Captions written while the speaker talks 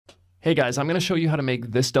Hey guys, I'm going to show you how to make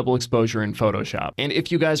this double exposure in Photoshop. And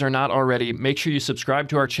if you guys are not already, make sure you subscribe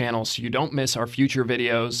to our channel so you don't miss our future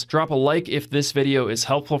videos. Drop a like if this video is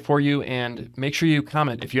helpful for you, and make sure you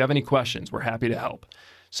comment if you have any questions. We're happy to help.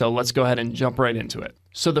 So let's go ahead and jump right into it.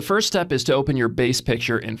 So the first step is to open your base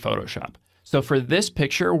picture in Photoshop. So for this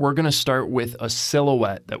picture, we're going to start with a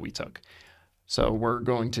silhouette that we took. So we're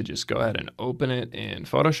going to just go ahead and open it in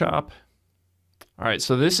Photoshop. All right,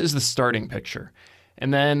 so this is the starting picture.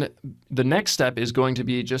 And then the next step is going to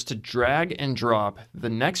be just to drag and drop the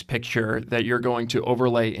next picture that you're going to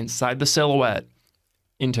overlay inside the silhouette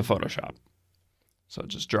into Photoshop. So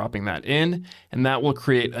just dropping that in, and that will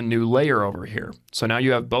create a new layer over here. So now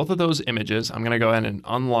you have both of those images. I'm going to go ahead and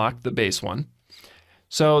unlock the base one.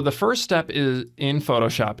 So the first step is in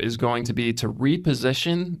Photoshop is going to be to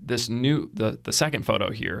reposition this the second photo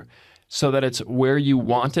here so that it's where you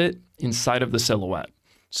want it inside of the silhouette.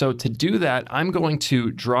 So to do that, I'm going to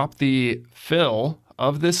drop the fill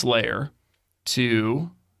of this layer to,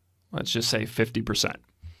 let's just say 50%.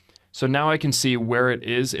 So now I can see where it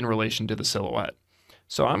is in relation to the silhouette.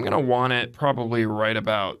 So I'm going to want it probably right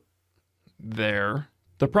about there.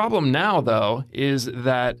 The problem now, though, is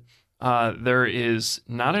that there is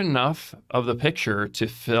not enough of the picture to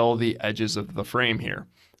fill the edges of the frame here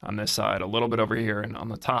on this side, a little bit over here and on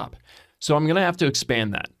the top. So I'm going to have to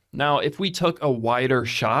expand that. Now, if we took a wider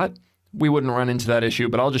shot, we wouldn't run into that issue,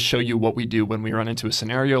 but I'll just show you what we do when we run into a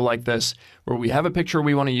scenario like this, where we have a picture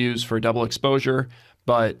we want to use for double exposure,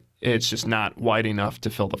 but it's just not wide enough to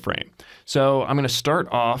fill the frame. So I'm going to start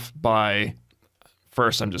off by,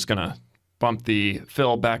 first I'm just going to bump the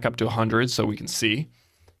fill back up to 100 so we can see.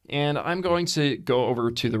 And I'm going to go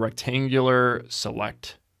over to the rectangular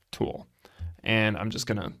select tool. And I'm just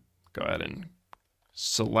going to go ahead and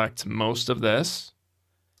select most of this.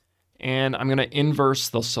 And I'm going to inverse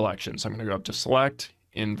the selection. So I'm going to go up to select,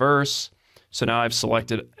 inverse. So now I've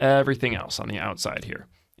selected everything else on the outside here.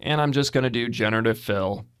 And I'm just going to do generative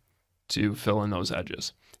fill to fill in those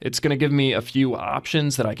edges. It's going to give me a few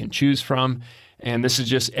options that I can choose from. And this is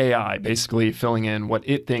just AI basically filling in what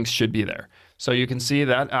it thinks should be there. So you can see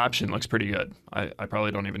that option looks pretty good. I probably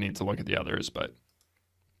don't even need to look at the others, but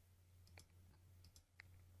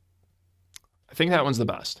I think that one's the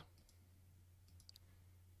best.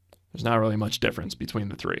 There's not really much difference between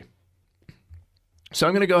the three. So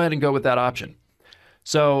I'm going to go ahead and go with that option.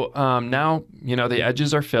 So now, you know, the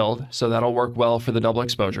edges are filled, so that'll work well for the double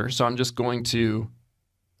exposure. So I'm just going to,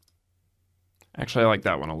 actually I like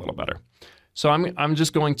that one a little better. So I'm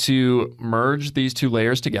just going to merge these two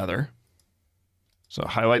layers together. So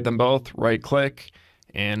highlight them both, right click,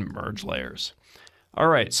 and merge layers. All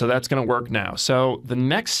right, so that's going to work now. So the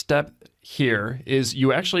next step here is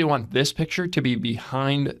you actually want this picture to be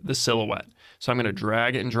behind the silhouette. So I'm going to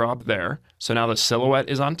drag and drop there. So now the silhouette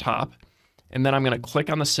is on top, and then I'm going to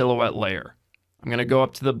click on the silhouette layer. I'm going to go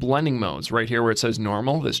up to the blending modes right here where it says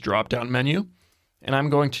normal, this drop-down menu, and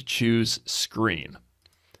I'm going to choose screen.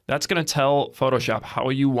 That's going to tell Photoshop how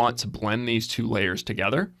you want to blend these two layers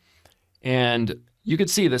together. And you can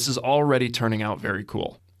see this is already turning out very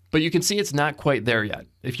cool. But you can see it's not quite there yet.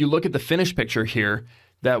 If you look at the finished picture here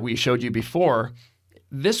that we showed you before,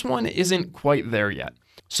 this one isn't quite there yet.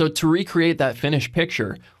 So to recreate that finished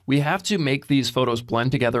picture, we have to make these photos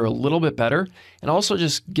blend together a little bit better and also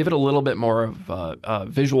just give it a little bit more of a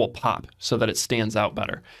visual pop so that it stands out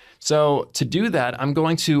better. So to do that, I'm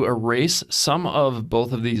going to erase some of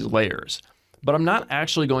both of these layers. But I'm not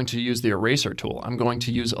actually going to use the eraser tool. I'm going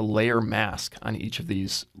to use a layer mask on each of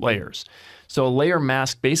these layers. So a layer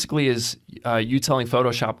mask basically is you telling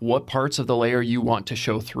Photoshop what parts of the layer you want to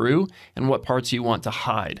show through and what parts you want to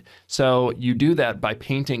hide. So you do that by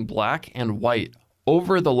painting black and white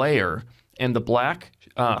over the layer, and the black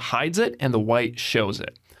hides it and the white shows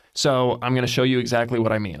it. So I'm going to show you exactly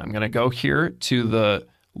what I mean. I'm going to go here to the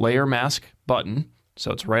layer mask button.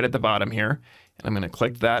 So it's right at the bottom here. And I'm going to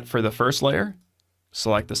click that for the first layer,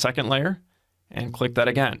 select the second layer, and click that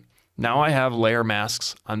again. Now I have layer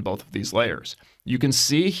masks on both of these layers. You can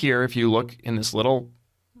see here, if you look in this little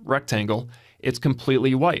rectangle, it's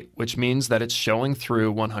completely white, which means that it's showing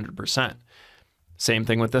through 100%. Same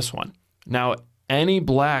thing with this one. Now, any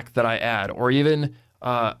black that I add, or even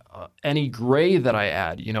any gray that I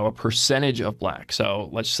add, you know, a percentage of black. So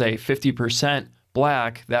let's say 50%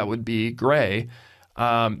 black, that would be gray.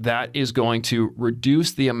 That is going to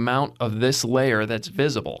reduce the amount of this layer that's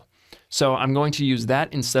visible. So I'm going to use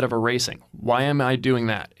that instead of erasing. Why am I doing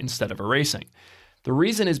that instead of erasing? The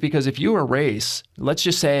reason is because if you erase, let's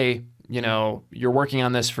just say you know, you're working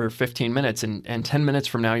on this for 15 minutes and 10 minutes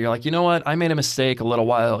from now, you're like, you know what, I made a mistake a little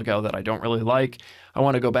while ago that I don't really like. I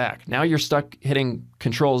want to go back. Now you're stuck hitting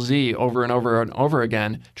Control Z over and over and over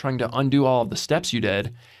again, trying to undo all of the steps you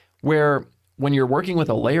did, where when you're working with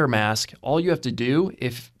a layer mask, all you have to do,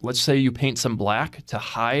 if let's say you paint some black to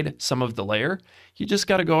hide some of the layer, you just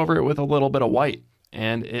got to go over it with a little bit of white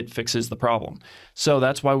and it fixes the problem. So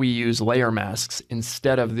that's why we use layer masks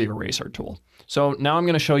instead of the eraser tool. So now I'm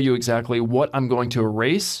going to show you exactly what I'm going to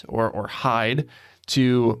erase or hide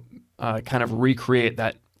to kind of recreate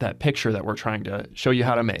that picture that we're trying to show you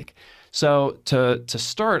how to make. So to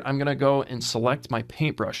start, I'm going to go and select my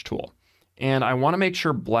paintbrush tool. And I want to make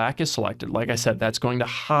sure black is selected. Like I said, that's going to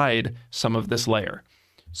hide some of this layer.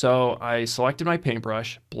 So I selected my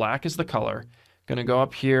paintbrush, black is the color. Going to go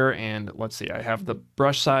up here and let's see, I have the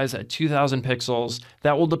brush size at 2000 pixels.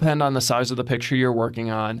 That will depend on the size of the picture you're working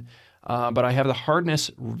on. But I have the hardness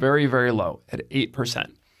very, very low at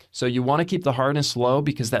 8%. So you want to keep the hardness low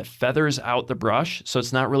because that feathers out the brush, so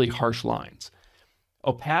it's not really harsh lines.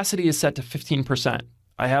 Opacity is set to 15%.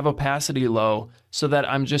 I have opacity low so that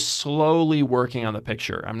I'm just slowly working on the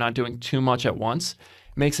picture. I'm not doing too much at once.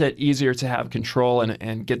 It makes it easier to have control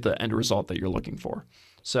and get the end result that you're looking for.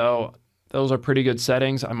 So those are pretty good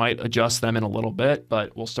settings. I might adjust them in a little bit,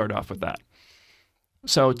 but we'll start off with that.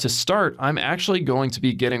 So to start, I'm actually going to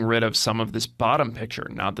be getting rid of some of this bottom picture,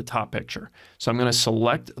 not the top picture. So I'm going to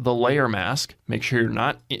select the layer mask. Make sure you're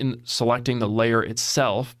not selecting the layer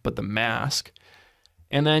itself, but the mask.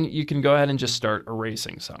 And then you can go ahead and just start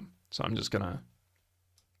erasing some. So I'm just gonna,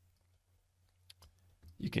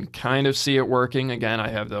 you can kind of see it working. Again, I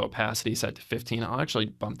have the opacity set to 15. I'll actually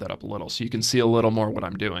bump that up a little so you can see a little more what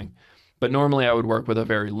I'm doing. But normally I would work with a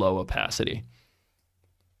very low opacity.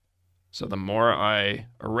 So the more I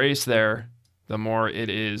erase there, the more it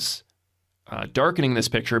is darkening this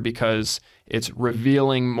picture because it's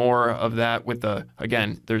revealing more of that with the,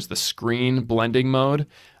 again, there's the screen blending mode.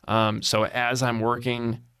 So as I'm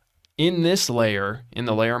working in this layer, in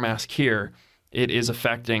the layer mask here, it is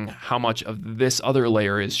affecting how much of this other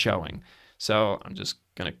layer is showing. So I'm just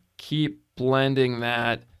gonna keep blending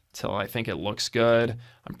that till I think it looks good.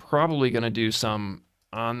 I'm probably gonna do some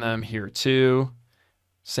on them here too.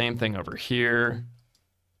 Same thing over here.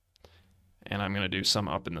 And I'm gonna do some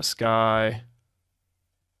up in the sky.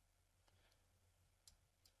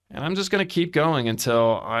 And I'm just gonna keep going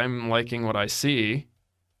until I'm liking what I see.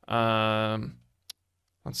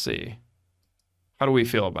 Let's see. How do we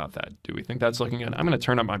feel about that? Do we think that's looking good? I'm going to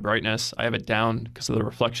turn up my brightness. I have it down because of the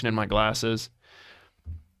reflection in my glasses.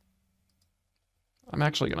 I'm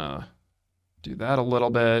actually going to do that a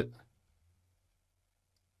little bit.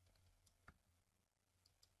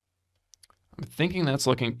 I'm thinking that's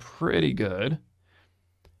looking pretty good.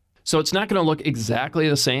 So it's not going to look exactly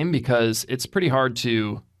the same because it's pretty hard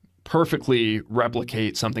to perfectly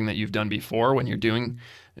replicate something that you've done before when you're doing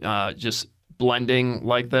just blending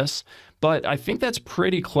like this. But I think that's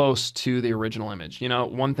pretty close to the original image. You know,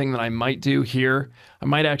 one thing that I might do here, I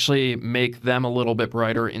might actually make them a little bit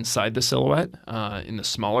brighter inside the silhouette in the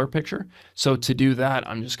smaller picture. So to do that,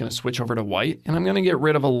 I'm just going to switch over to white and I'm going to get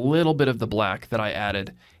rid of a little bit of the black that I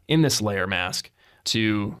added in this layer mask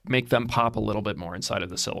to make them pop a little bit more inside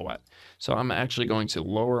of the silhouette. So I'm actually going to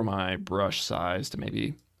lower my brush size to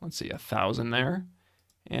maybe, let's see, 1000 there.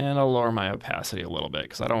 And I'll lower my opacity a little bit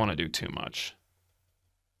because I don't want to do too much.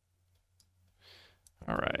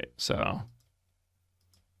 All right, so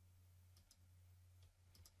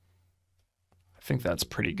I think that's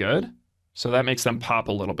pretty good. So that makes them pop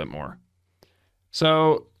a little bit more.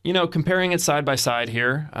 So, you know, comparing it side by side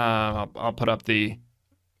here, I'll put up the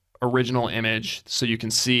original image so you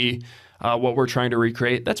can see what we're trying to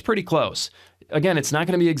recreate. That's pretty close. Again, it's not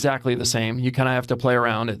going to be exactly the same. You kind of have to play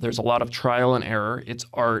around. There's a lot of trial and error. It's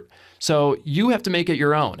art. So you have to make it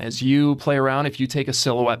your own. As you play around, if you take a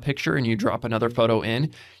silhouette picture and you drop another photo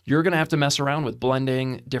in, you're going to have to mess around with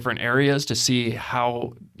blending different areas to see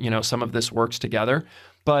how, you know, some of this works together.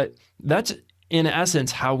 But that's in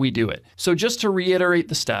essence how we do it. So just to reiterate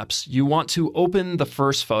the steps, you want to open the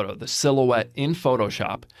first photo, the silhouette in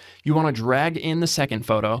Photoshop. You want to drag in the second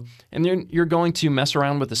photo, and then you're going to mess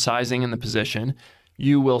around with the sizing and the position.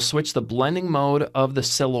 You will switch the blending mode of the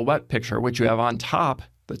silhouette picture, which you have on top,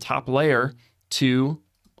 the top layer, to,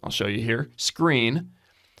 I'll show you here, screen.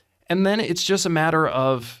 And then it's just a matter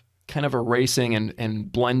of kind of erasing and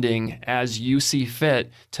blending as you see fit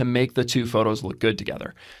to make the two photos look good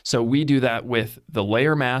together. So we do that with the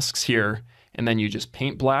layer masks here, and then you just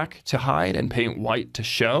paint black to hide and paint white to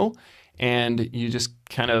show, and you just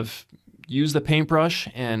kind of use the paintbrush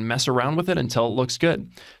and mess around with it until it looks good.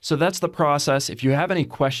 So that's the process. If you have any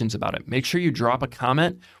questions about it, make sure you drop a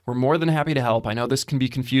comment. We're more than happy to help. I know this can be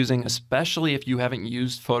confusing, especially if you haven't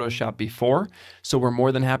used Photoshop before. So we're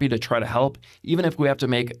more than happy to try to help. Even if we have to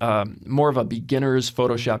make more of a beginner's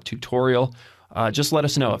Photoshop tutorial, just let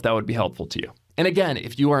us know if that would be helpful to you. And again,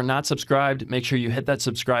 if you are not subscribed, make sure you hit that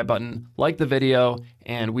subscribe button, like the video,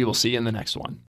 and we will see you in the next one.